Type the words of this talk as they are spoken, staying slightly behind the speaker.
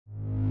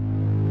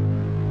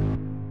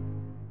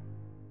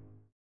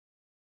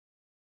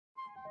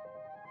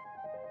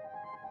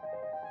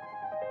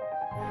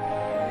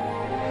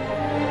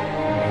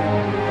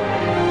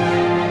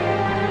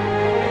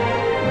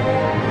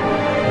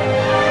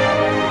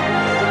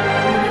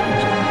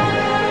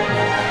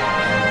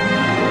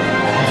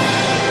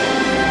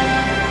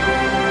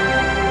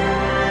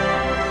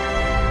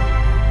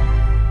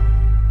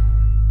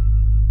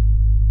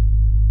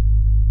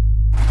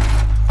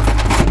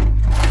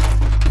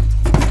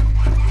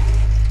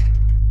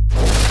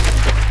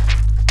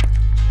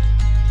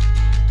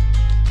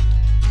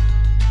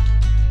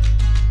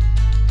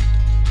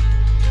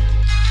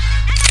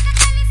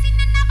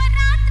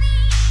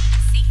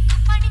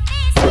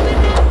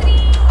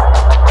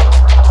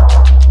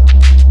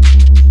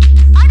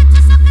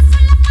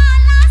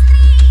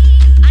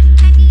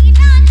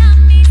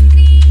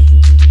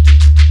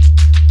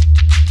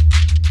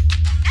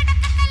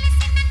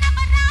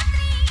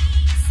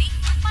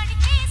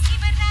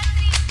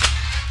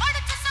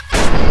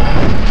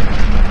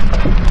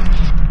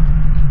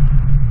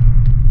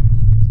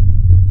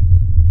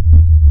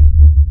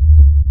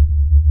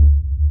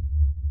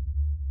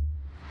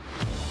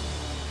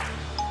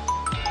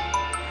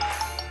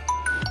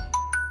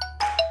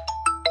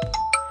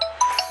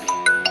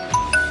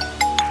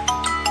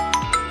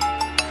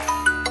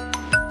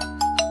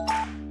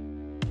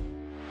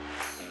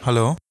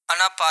Hello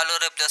అన్న పాలు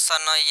రేపు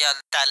తెస్తాను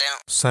ఇయ్యాలి తాలేను.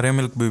 సరే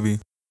మిల్క్ బేబీ.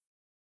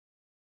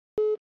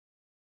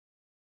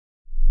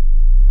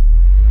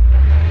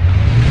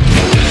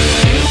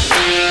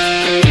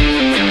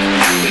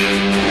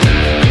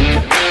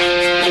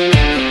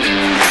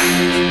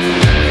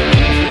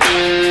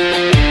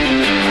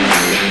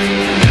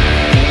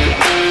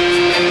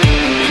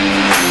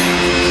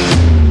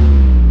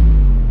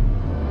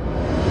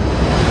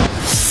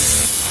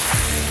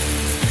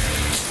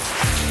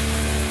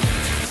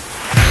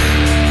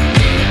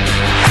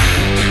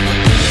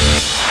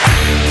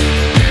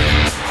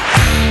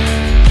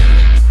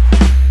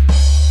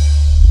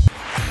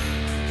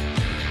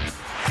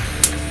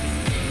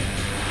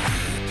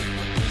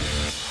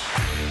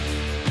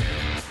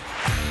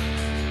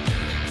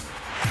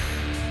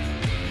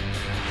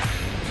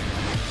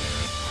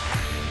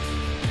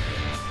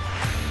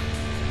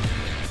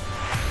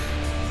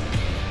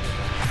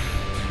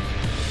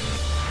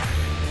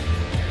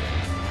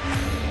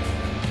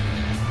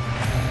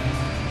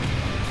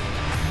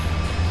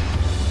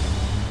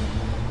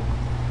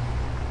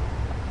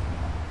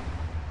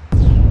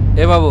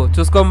 ఏ బాబు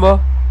చూసుకోంబో.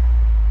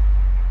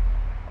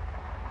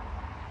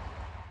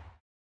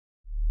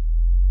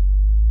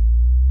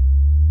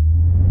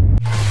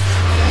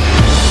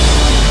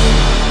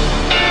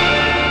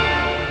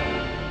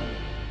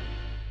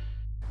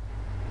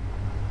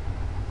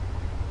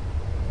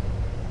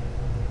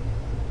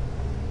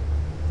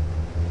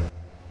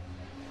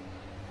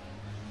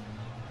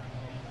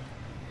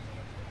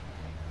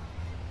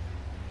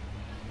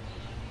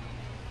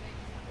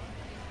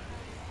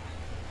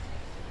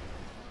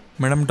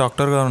 మేడం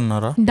డాక్టర్ గారు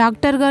ఉన్నారా?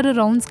 డాక్టర్ గారు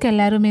రౌండ్స్కి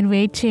వెళ్ళారు, మీరు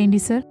వెయిట్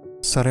చేయండి సార్.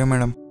 సరే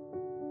మేడం.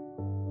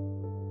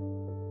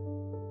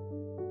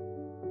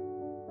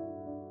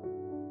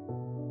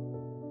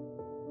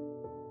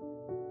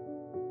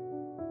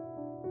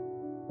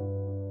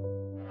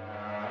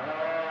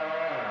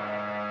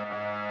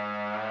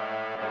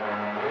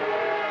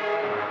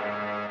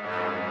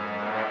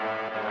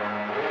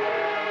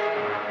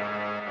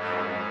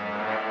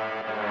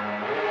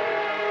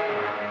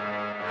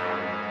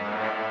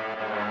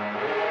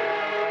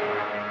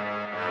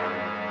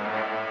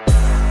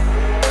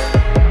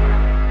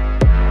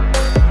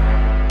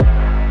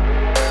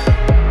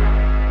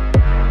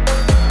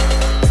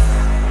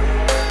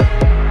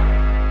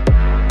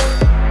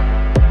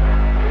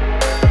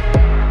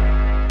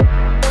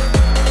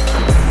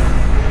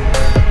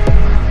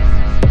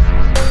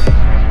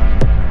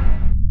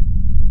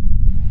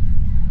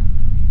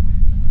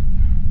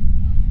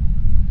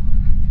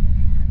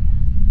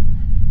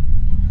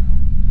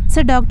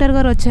 సార్ డాక్టర్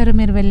గారు వచ్చారు,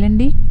 మీరు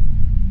వెళ్ళండి.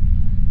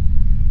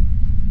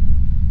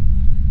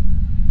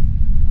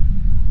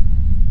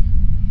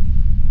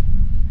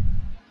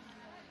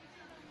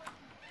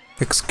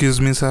 Excuse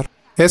me sir.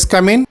 Yes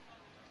come in.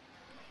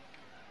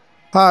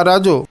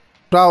 రాజు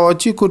రా,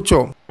 వచ్చి కూర్చో.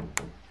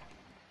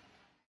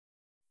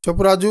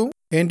 చెప్పు రాజు,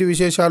 ఏంటి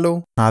విశేషాలు?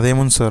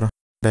 నాదేముంది సార్,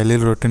 డైలీ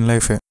రొటీన్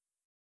లైఫే.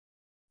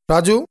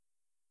 రాజు,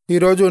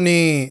 ఈరోజు నీ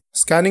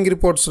స్కానింగ్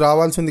రిపోర్ట్స్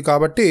రావాల్సింది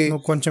కాబట్టి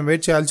నువ్వు కొంచెం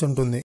వెయిట్ చేయాల్సి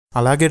ఉంటుంది.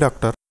 అలాగే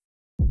డాక్టర్.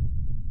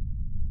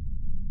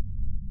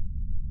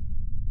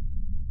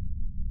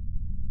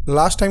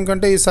 లాస్ట్ టైం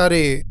కంటే ఈసారి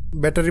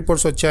బెటర్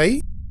రిపోర్ట్స్ వచ్చాయి.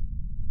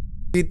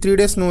 ఈ 3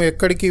 days నువ్వు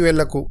ఎక్కడికి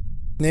వెళ్ళకు.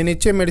 నేను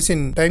ఇచ్చే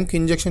మెడిసిన్ టైంకి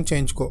ఇంజెక్షన్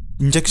చేయించుకో.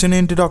 ఇంజెక్షన్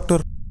ఏంటి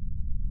డాక్టర్?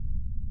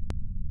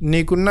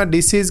 నీకున్న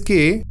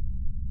డిసీజ్కి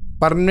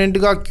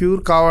పర్మనెంట్గా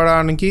క్యూర్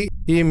కావడానికి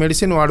ఈ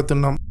మెడిసిన్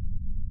వాడుతున్నాం.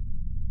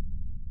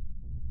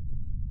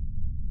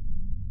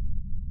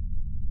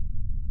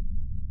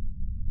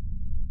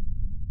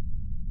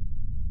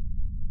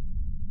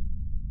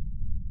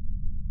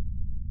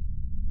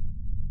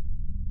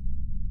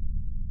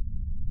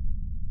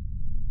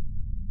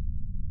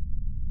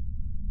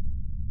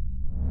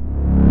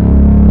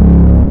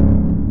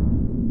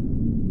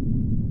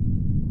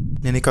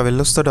 నేను ఇక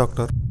వెళ్ళొస్తా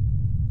డాక్టర్.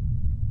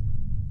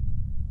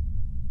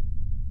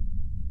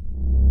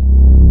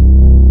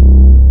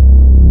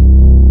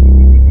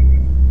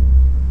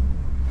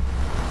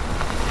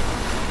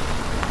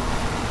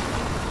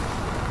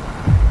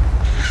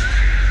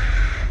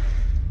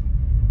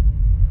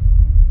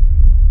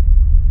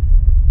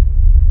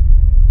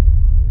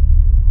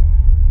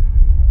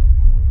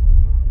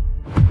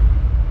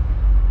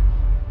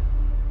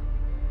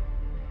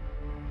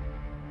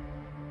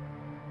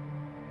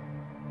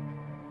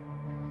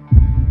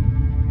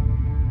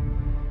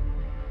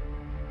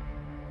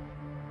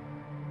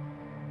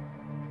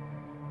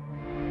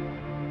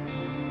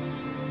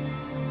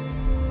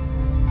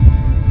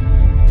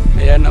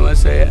 అయ్యా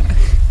నమస్తే అయ్యా.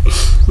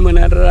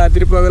 మన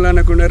రాత్రి పగలు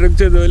అనకుండా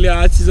రుచి తోలి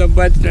ఆస్తి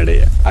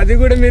సంపాదించినాడయ్యా. అది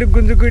కూడా మీరు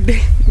గుంజుకుంటే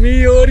మీ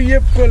ఎవరికి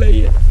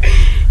చెప్పుకోలేయ్యా.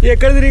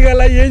 ఎక్కడ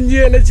తిరగాల, ఏం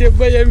చేయాలో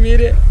చెప్పయ్యా,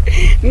 మీరే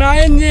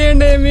న్యాయం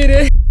చేయండి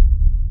మీరే.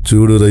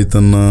 చూడు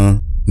రైతన్నా,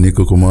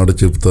 నీకొక మాట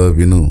చెప్తా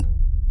విను.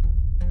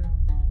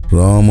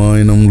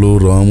 రామాయణంలో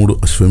రాముడు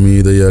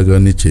అశ్వమేధ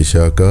యాగాన్ని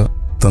చేశాక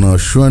తన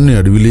అశ్వాన్ని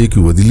అడవిలోకి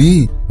వదిలి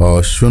ఆ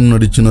అశ్వం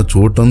నడిచిన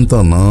చోటంతా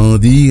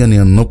నాది అని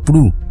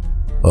అన్నప్పుడు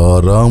ఆ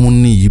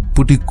రాముణ్ణి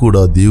ఇప్పటికి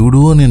కూడా దేవుడు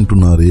అని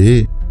అంటున్నారే.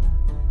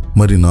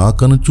 మరి నా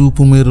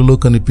కనుచూపు మేరలో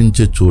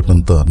కనిపించే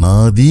చోటంతా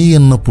నాది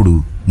అన్నప్పుడు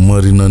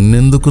మరి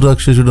నన్నెందుకు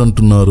రాక్షసుడు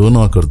అంటున్నారో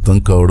నాకు అర్థం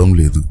కావడం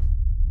లేదు.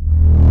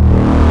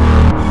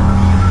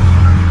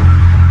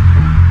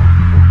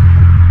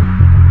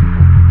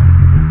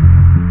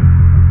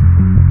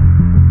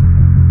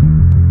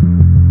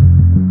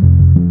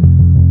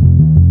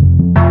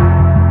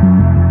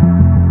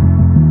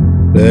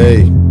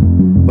 రేయ్,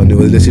 పని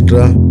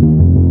వదిలేసిట్రా.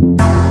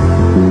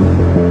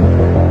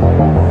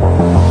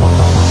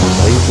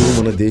 రైతు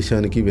మన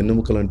దేశానికి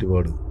వెన్నెముక లాంటి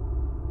వాడు.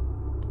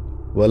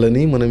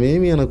 వాళ్ళని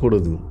మనమేమీ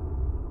అనకూడదు.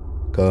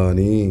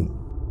 కానీ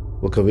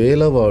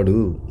ఒకవేళ వాడు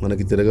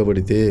మనకి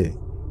తిరగబడితే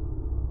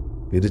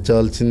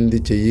విరచాల్సింది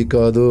చెయ్యి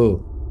కాదు,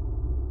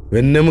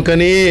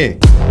 వెన్నెముకని.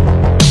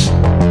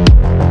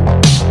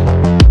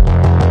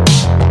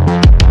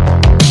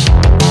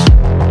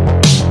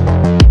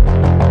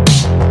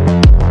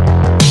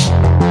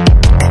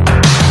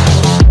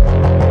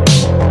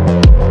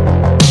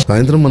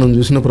 సాయంత్రం మనం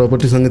చూసిన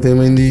ప్రాపర్టీ సంగతి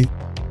ఏమైంది?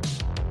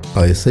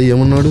 ఆ ఎస్ఐ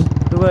ఏమన్నాడు?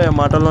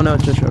 మాటల్లోనే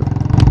వచ్చేసాడు.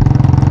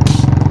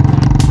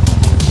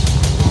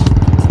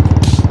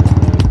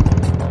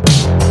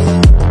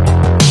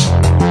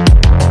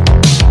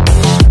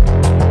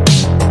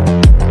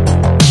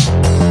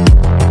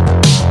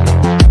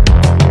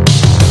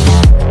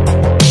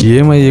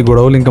 ఏమయ్యే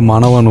గొడవలు ఇంకా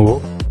మానవా నువ్వు?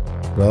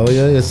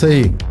 రావయ్యా ఎస్ఐ.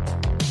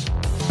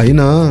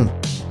 అయినా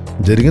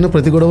జరిగిన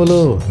ప్రతి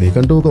గొడవలో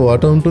నీకంటూ ఒక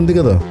వాటా ఉంటుంది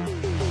కదా.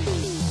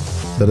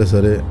 సరే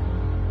సరే,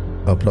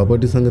 ఆ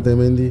ప్రాపర్టీ సంగతి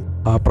ఏమైంది?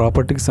 ఆ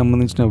ప్రాపర్టీకి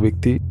సంబంధించిన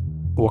వ్యక్తి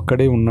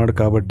ఒక్కడే ఉన్నాడు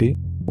కాబట్టి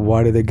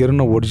వాడి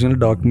దగ్గరున్న ఒరిజినల్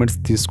డాక్యుమెంట్స్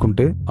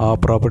తీసుకుంటే ఆ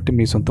ప్రాపర్టీ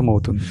మీ సొంతం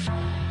అవుతుంది.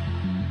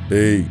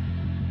 ఏయ్,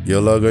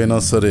 ఎలాగైనా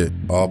సరే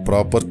ఆ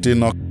ప్రాపర్టీ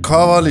నాకు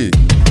కావాలి.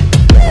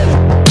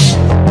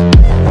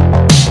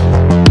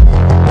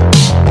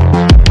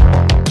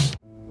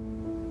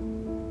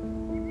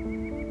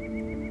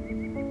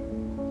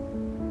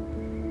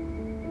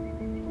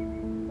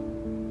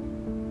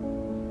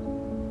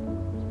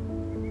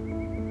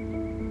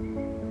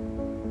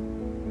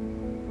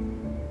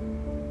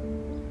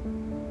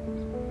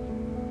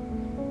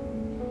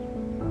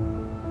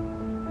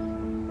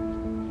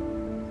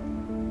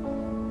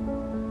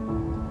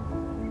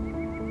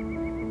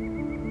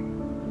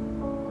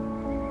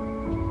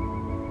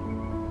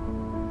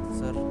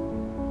 సార్,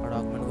 ఆ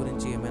డాక్యుమెంట్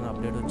గురించి ఏమైనా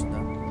అప్డేట్ వచ్చిందా?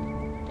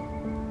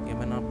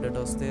 ఏమైనా అప్డేట్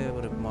వస్తే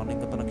రేపు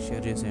మార్నింగ్ అంతా నాకు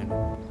షేర్ చేసేయండి.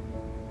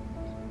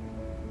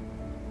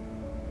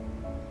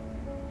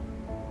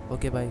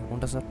 ఓకే బాయ్,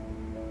 ఉంటా సార్.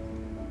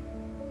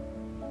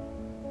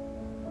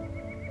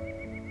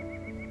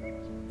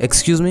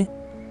 ఎక్స్క్యూజ్ మీ,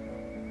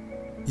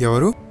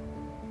 ఎవరు?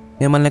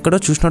 మిమ్మల్ని ఎక్కడో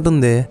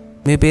చూసినట్టుంది.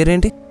 మీ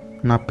పేరేంటి?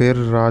 నా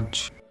పేరు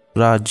రాజ్.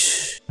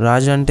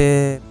 రాజ్ అంటే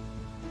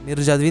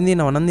మీరు చదివింది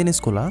నవనందిని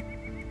స్కూలా?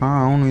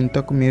 అవును.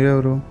 ఇంతకు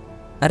మీరెవరు?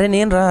 అరే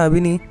నేను రా,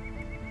 అభిని.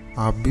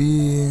 అభి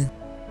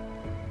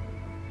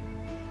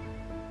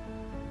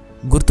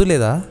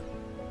గుర్తులేదా?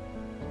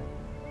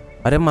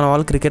 అరే మన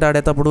వాళ్ళు క్రికెట్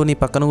ఆడేటప్పుడు నీ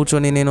పక్కన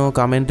కూర్చొని నేను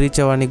కామెంటరీ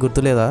ఇచ్చేవాడిని,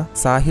 గుర్తులేదా?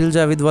 సాహిల్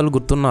జావిద్ వాళ్ళు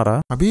గుర్తున్నారా?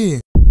 అభి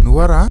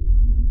నువ్వారా?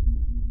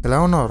 ఎలా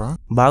ఉన్నావురా?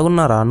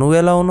 బాగున్నారా?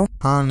 నువ్వెలా ఉన్నావు?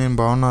 నేను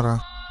బాగున్నారా.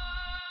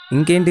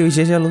 ఇంకేంటి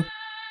విశేషాలు?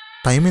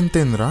 టైం ఎంత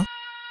అయిందిరా?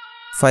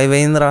 5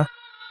 అయిందిరా.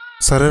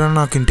 సరేరా,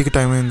 నాకు ఇంటికి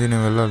టైం అయింది,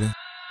 నేను వెళ్ళాలి.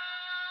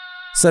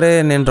 సరే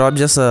నేను డ్రాప్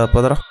చేస్తా,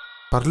 పదరా.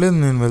 పర్లేదు,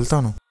 నేను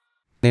వెళ్తాను.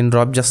 నేను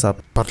డ్రాప్ చేస్తా.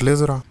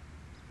 పర్లేదురా.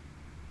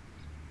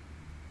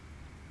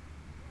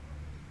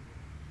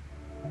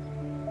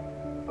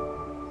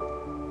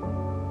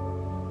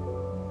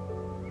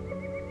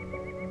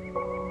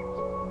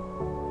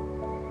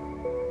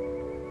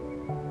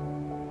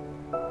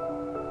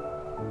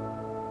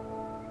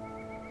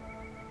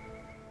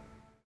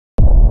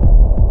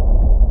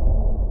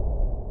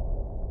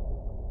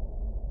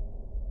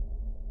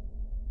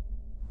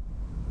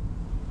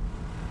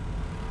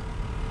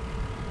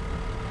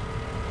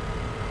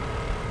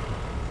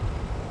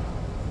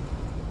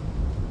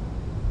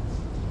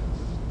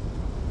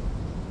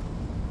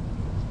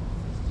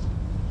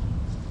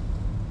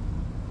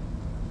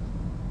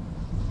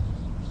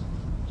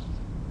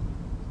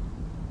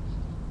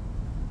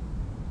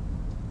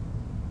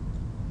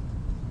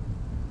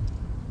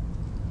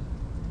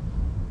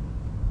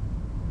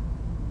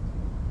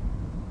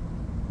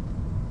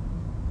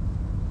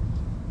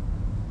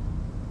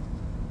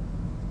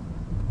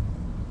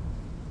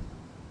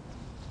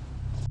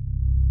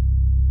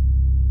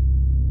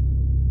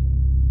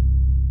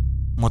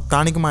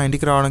 మొత్తానికి మా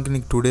ఇంటికి రావడానికి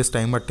నీకు 2 days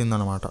టైం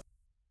పట్టిందనమాట.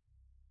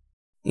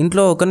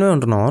 ఇంట్లో ఒక్కనే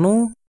ఉంటున్నావా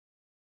నువ్వు?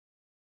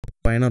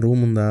 పైన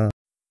రూమ్ ఉందా?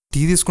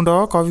 టీ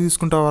తీసుకుంటావా, కాఫీ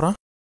తీసుకుంటావారా?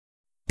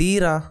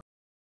 టీరా.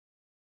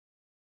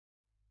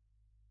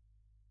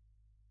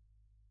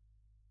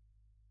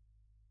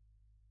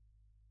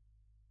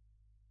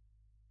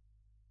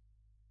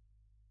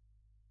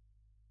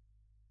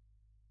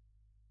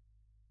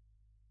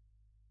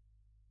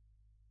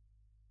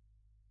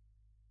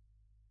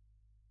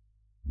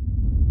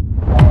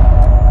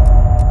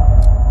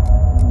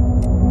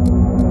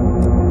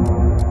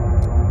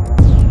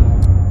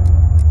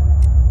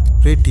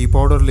 రే, టీ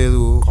పౌడర్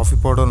లేదు, కాఫీ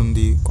పౌడర్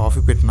ఉంది,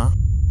 కాఫీ పెట్టినా?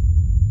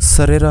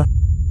 సరేరా.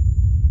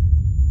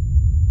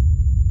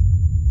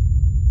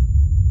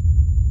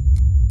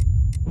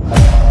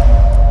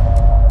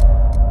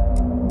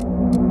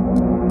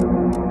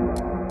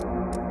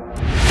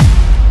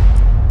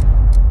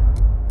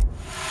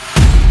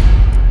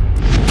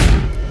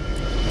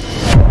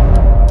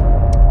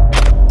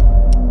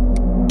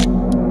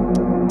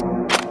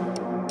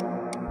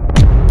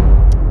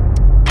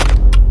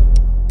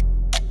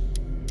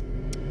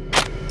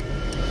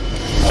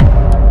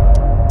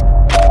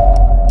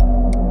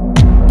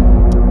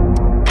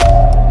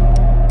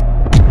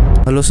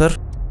 హలో సార్,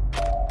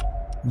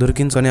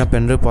 దొరికింది కానీ ఆ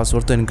పెన్ డ్రైవ్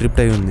పాస్వర్డ్తో ఎన్క్రిప్ట్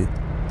అయి ఉంది.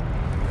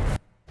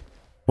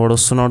 వాడు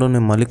వస్తున్నాడు,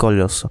 నేను మళ్ళీ కాల్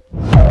చేస్తా.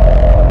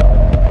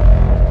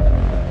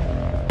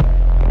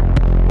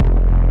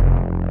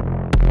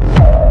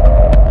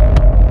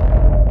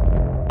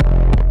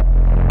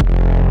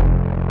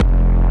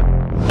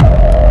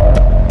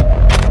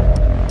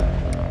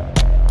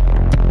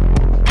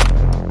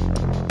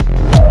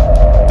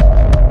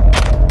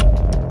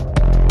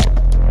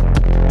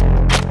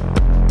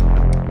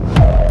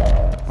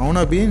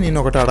 అభి, నేను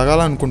ఒకటి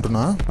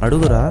అడగాలనుకుంటున్నా.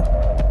 అడుగురా.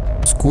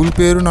 స్కూల్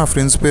పేరు నా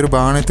ఫ్రెండ్స్ పేరు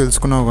బాగానే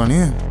తెలుసుకున్నావు కానీ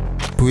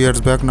 2 years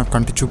బ్యాక్ నాకు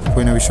కంటి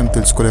చూపుపోయిన విషయం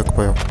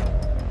తెలుసుకోలేకపోయావు.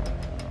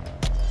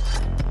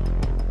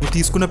 నువ్వు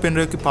తీసుకున్న పెన్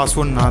డ్రైవ్కి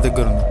పాస్వర్డ్ నా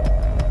దగ్గర ఉంది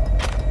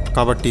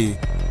కాబట్టి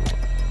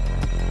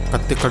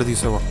కత్తి ఎక్కడ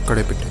తీసావు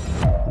అక్కడే పెట్టి.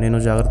 నేను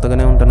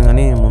జాగ్రత్తగానే ఉంటాను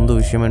కానీ ముందు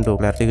విషయం ఏంటో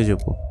క్లారిటీగా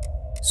చెప్పు.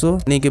 సో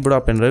నీకు ఇప్పుడు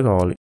ఆ పెన్ డ్రైవ్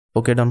కావాలి.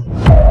 Okay, done.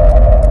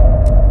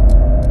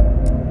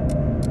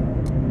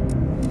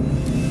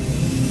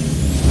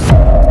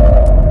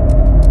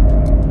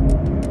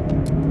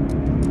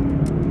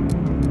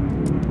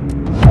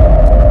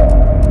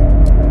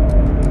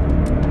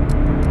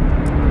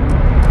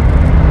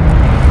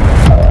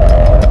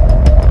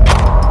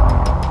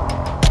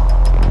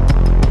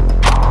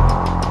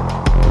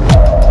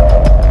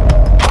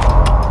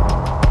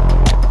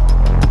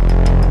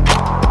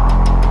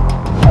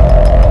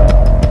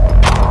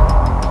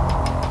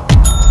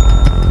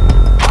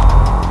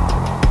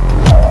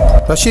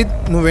 రషీద్,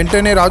 నువ్వు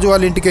వెంటనే రాజు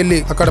వాళ్ళ ఇంటికి వెళ్ళి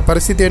అక్కడ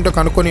పరిస్థితి ఏంటో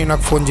కనుక్కొని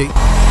నాకు ఫోన్ చేయి.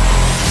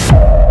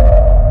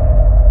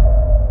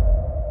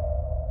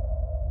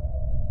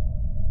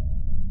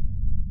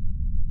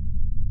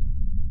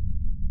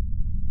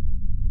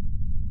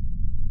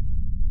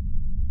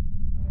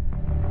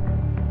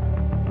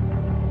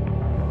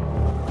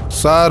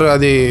 సార్,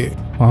 అది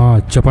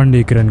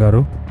చెప్పండి కిరణ్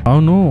గారు.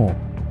 అవును,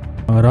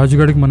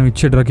 రాజుగాడికి మనం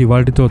ఇచ్చే డ్రగ్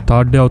ఇవాళతో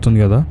 3rd day అవుతుంది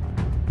కదా,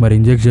 మరి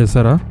ఇంజెక్ట్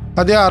చేస్తారా?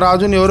 అదే, ఆ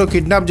రాజుని ఎవరో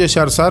కిడ్నాప్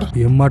చేశారు సార్.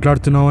 ఏం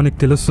మాట్లాడుతున్నావో నీకు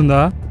తెలుస్తుందా?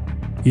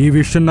 ఈ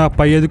విషయం నా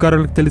పై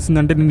అధికారులకు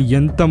తెలిసిందంటే నేను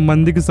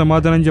ఎంతమందికి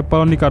సమాధానం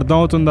చెప్పాలో నీకు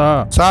అర్థమవుతుందా?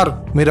 సార్,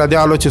 మీరు అదే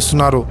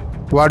ఆలోచిస్తున్నారు.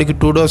 వాడికి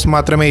 2 doses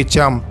మాత్రమే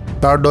ఇచ్చాం.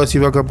 3rd dose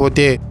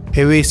ఇవ్వకపోతే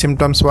హెవీ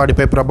సిమ్టమ్స్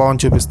వాడిపై ప్రభావం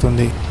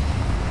చూపిస్తుంది.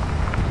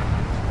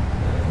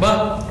 బా,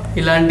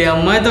 ఇలాంటి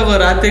అమ్మాయితో ఒక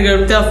రాత్రి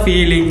గడిపితే ఆ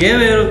ఫీలింగే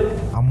వేరు.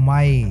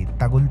 అమ్మాయి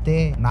తగులితే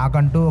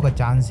నాకంటూ ఒక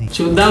ఛాన్స్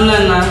చూద్దాంలే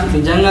అన్న.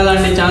 నిజంగా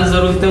అలాంటి ఛాన్స్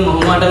దొరికితే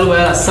మొహమాటలు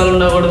భయం అస్సలు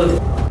ఉండకూడదు.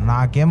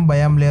 నాకేం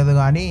భయం లేదు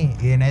కానీ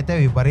ఈయనైతే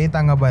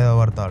విపరీతంగా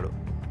భయపడతాడు.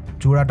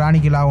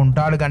 చూడటానికి ఇలా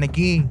ఉంటాడు కనుక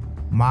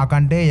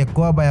మాకంటే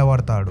ఎక్కువ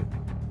భయపడతాడు.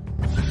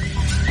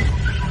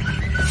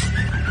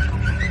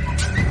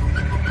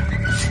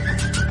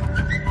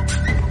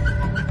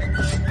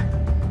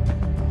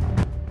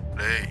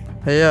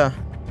 అయ్యా,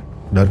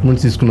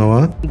 డాక్యుమెంట్స్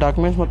తీసుకున్నావా?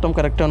 డాక్యుమెంట్స్ మొత్తం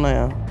కరెక్ట్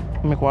ఉన్నాయా?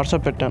 మీకు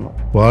వాట్సాప్ పెట్టాను.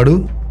 వాడు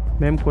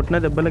మేము కొట్టిన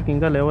దెబ్బలకి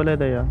ఇంకా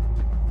లేవలేదయ్యా.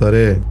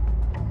 సరే.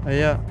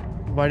 అయ్యా,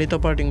 వాడితో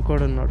పాటు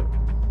ఇంకోడు ఉన్నాడు.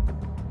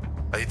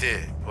 అయితే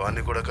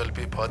వాడిని కూడా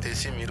కలిపి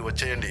పాతేసి మీరు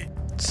వచ్చేయండి.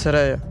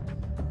 సరే అయ్యా.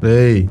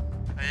 రేయ్,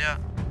 అయ్యా,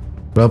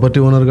 ప్రాపర్టీ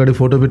ఓనర్ గాడి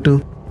ఫోటో పెట్టు.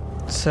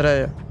 సరే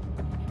అయ్యా.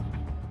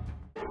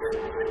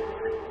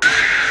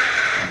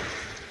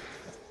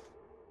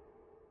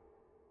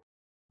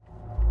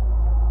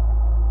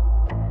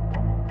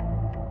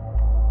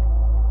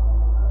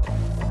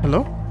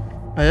 హలో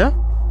అయ్యా,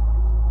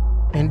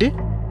 ఏంటి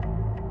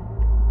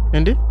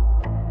ఏంటి?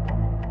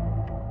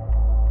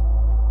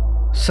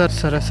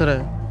 సరే సరే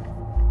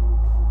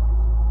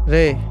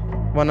రే,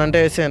 1 అంటే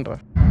వేసేయండి రా.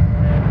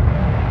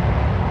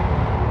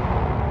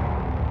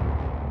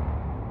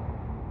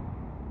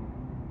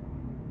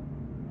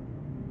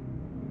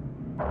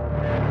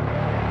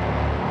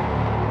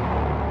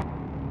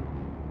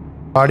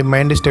 వాడి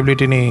మైండ్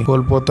స్టెబిలిటీని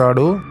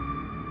కోల్పోతాడు.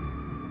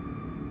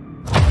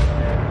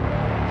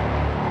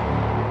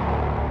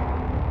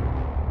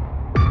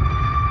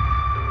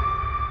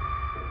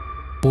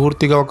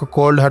 పూర్తిగా ఒక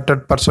కోల్డ్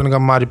హార్టెడ్ పర్సన్గా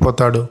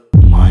మారిపోతాడు.